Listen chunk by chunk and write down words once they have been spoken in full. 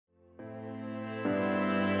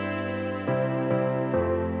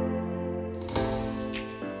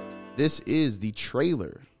This is the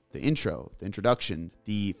trailer, the intro, the introduction,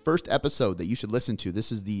 the first episode that you should listen to.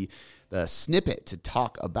 This is the snippet to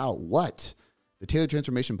talk about what the Tailored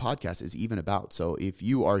Transformation Podcast is even about. So if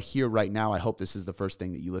you are here right now, I hope this is the first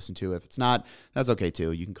thing that you listen to. If it's not, that's okay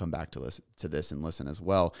too. You can come back to listen to this and listen as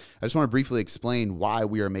well. I just want to briefly explain why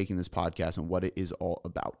we are making this podcast and what it is all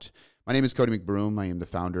about. My name is Cody McBroom. I am the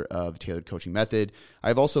founder of Tailored Coaching Method.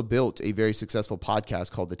 I've also built a very successful podcast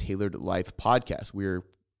called the Tailored Life Podcast. We're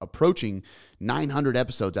approaching 900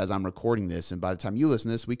 episodes as I'm recording this, and by the time you listen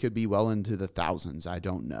to this, we could be well into the thousands. I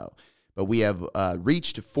don't know. But we have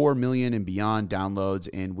reached 4 million and beyond downloads,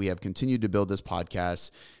 and we have continued to build this podcast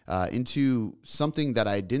into something that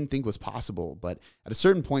I didn't think was possible. But at a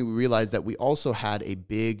certain point, we realized that we also had a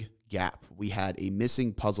big gap. We had a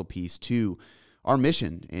missing puzzle piece to our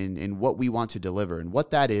mission and what we want to deliver. And what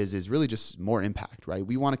that is really just more impact, right?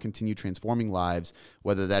 We want to continue transforming lives,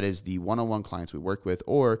 whether that is the one-on-one clients we work with,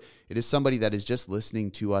 or it is somebody that is just listening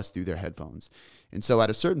to us through their headphones. And so at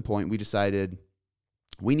a certain point, we decided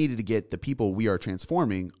we needed to get the people we are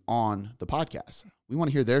transforming on the podcast. We want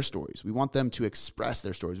to hear their stories. We want them to express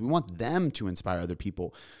their stories. We want them to inspire other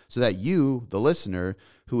people so that you, the listener,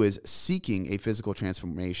 who is seeking a physical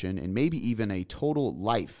transformation and maybe even a total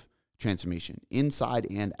life transformation inside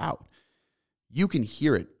and out, you can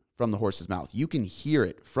hear it from the horse's mouth. You can hear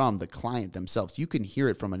it from the client themselves. You can hear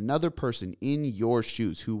it from another person in your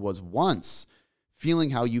shoes who was once feeling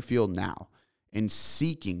how you feel now and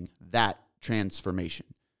seeking that transformation.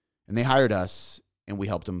 And they hired us and we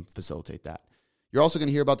helped them facilitate that. You're also going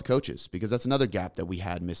to hear about the coaches, because that's another gap that we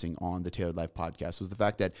had missing on the Tailored Life Podcast, was the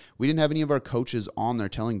fact that we didn't have any of our coaches on there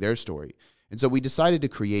telling their story. And so we decided to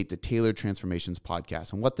create the Tailored Transformations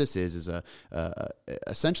Podcast. And what this is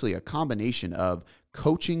essentially a combination of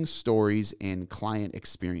coaching stories and client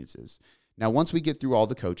experiences. Now, once we get through all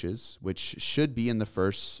the coaches, which should be in the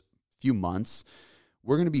first few months,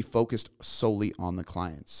 we're going to be focused solely on the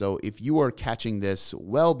clients. So if you are catching this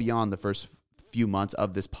well beyond the first few months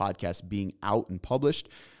of this podcast being out and published,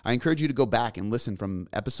 I encourage you to go back and listen from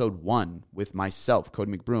episode 1 with myself,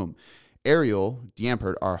 Cody McBroom. Ariel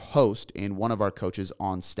D'Ampert, our host and one of our coaches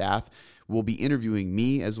on staff, will be interviewing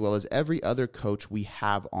me as well as every other coach we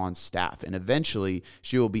have on staff. And eventually,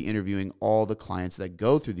 she will be interviewing all the clients that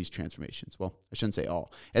go through these transformations. Well, I shouldn't say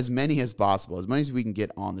all. As many as possible, as many as we can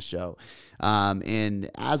get on the show.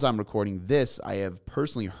 And as I'm recording this, I have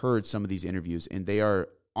personally heard some of these interviews, and they are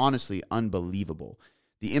honestly unbelievable.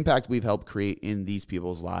 The impact we've helped create in these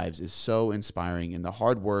people's lives is so inspiring, and the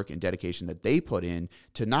hard work and dedication that they put in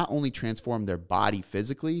to not only transform their body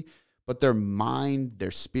physically, but their mind,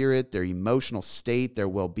 their spirit, their emotional state, their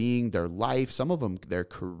well-being, their life, some of them, their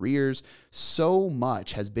careers. So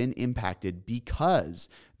much has been impacted because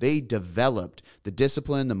they developed the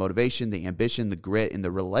discipline, the motivation, the ambition, the grit, and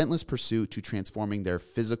the relentless pursuit to transforming their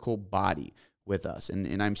physical body with us.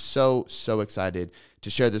 And I'm so excited to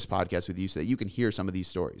share this podcast with you so that you can hear some of these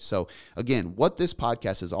stories. So again, what this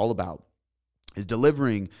podcast is all about is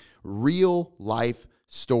delivering real life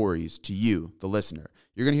stories to you, the listener.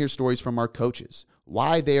 You're going to hear stories from our coaches,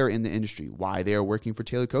 why they are in the industry, why they are working for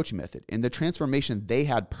Tailored Coaching Method, and the transformation they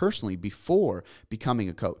had personally before becoming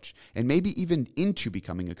a coach, and maybe even into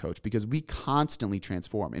becoming a coach, because we constantly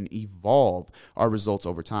transform and evolve our results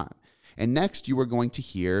over time. And next, you are going to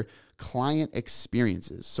hear client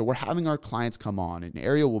experiences. So we're having our clients come on, and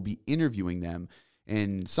Ariel will be interviewing them.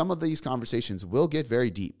 And some of these conversations will get very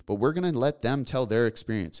deep, but we're going to let them tell their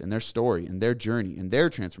experience and their story and their journey and their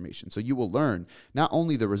transformation. So you will learn not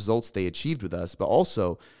only the results they achieved with us, but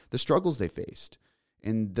also the struggles they faced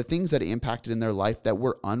and the things that impacted in their life that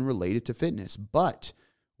were unrelated to fitness, but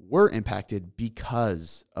were impacted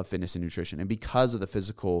because of fitness and nutrition and because of the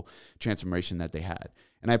physical transformation that they had.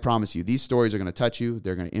 And I promise you, these stories are going to touch you,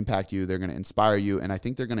 they're going to impact you, they're going to inspire you, and I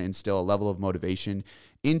think they're going to instill a level of motivation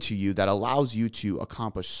into you that allows you to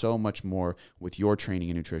accomplish so much more with your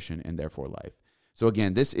training and nutrition and therefore life. So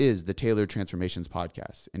again, this is the Tailored Transformations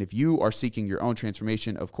Podcast. And if you are seeking your own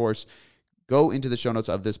transformation, of course, go into the show notes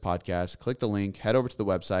of this podcast, click the link, head over to the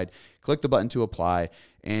website, click the button to apply,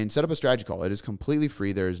 and set up a strategy call. It is completely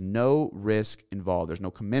free. There is no risk involved. There's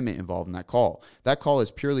no commitment involved in that call. That call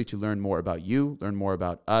is purely to learn more about you, learn more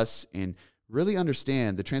about us, and really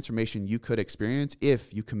understand the transformation you could experience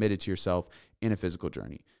if you committed to yourself in a physical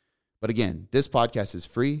journey. But again, this podcast is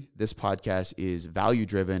free. This podcast is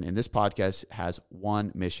value-driven, and this podcast has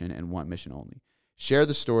one mission and one mission only. Share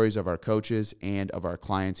the stories of our coaches and of our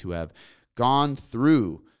clients who have gone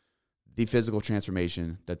through the physical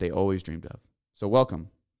transformation that they always dreamed of. So welcome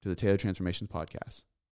to the Tailored Transformations Podcast.